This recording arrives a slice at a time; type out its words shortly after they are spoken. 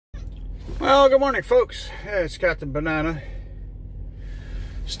Well, good morning, folks. It's Captain Banana.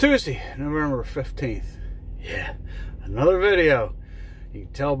 It's Tuesday, November 15th. Yeah, another video. You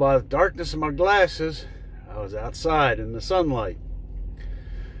can tell by the darkness of my glasses, I was outside in the sunlight.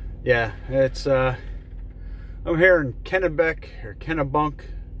 Yeah, it's, I'm here in Kennebec, or Kennebunk,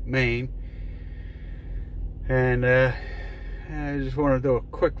 Maine. And, I just want to do a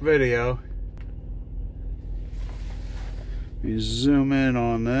quick video. Let me zoom in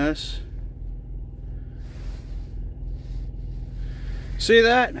on this. See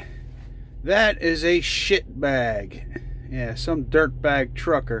that? That is a shit bag. Yeah, some dirtbag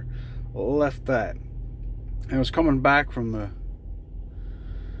trucker left that. I was coming back from the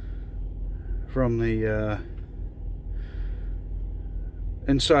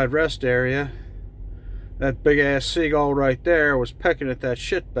inside rest area. That big ass seagull right there was pecking at that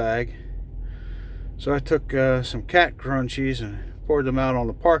shit bag. So I took some cat crunchies and poured them out on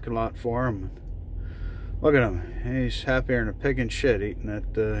the parking lot for him. Look at him. He's happier than a pig in shit eating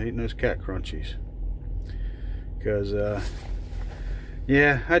those cat crunchies. Because,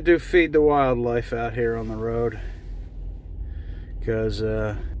 yeah, I do feed the wildlife out here on the road. Because,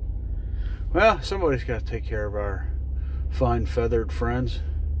 well, somebody's got to take care of our fine feathered friends.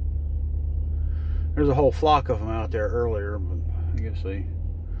 There's a whole flock of them out there earlier, but I guess they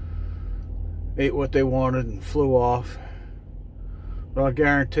ate what they wanted and flew off. But I'll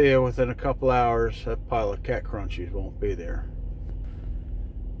guarantee you within a couple hours that pile of cat crunchies won't be there.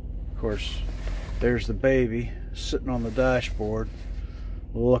 Of course, there's the baby sitting on the dashboard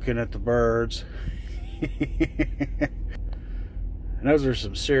looking at the birds. And those are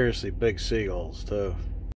some seriously big seagulls too.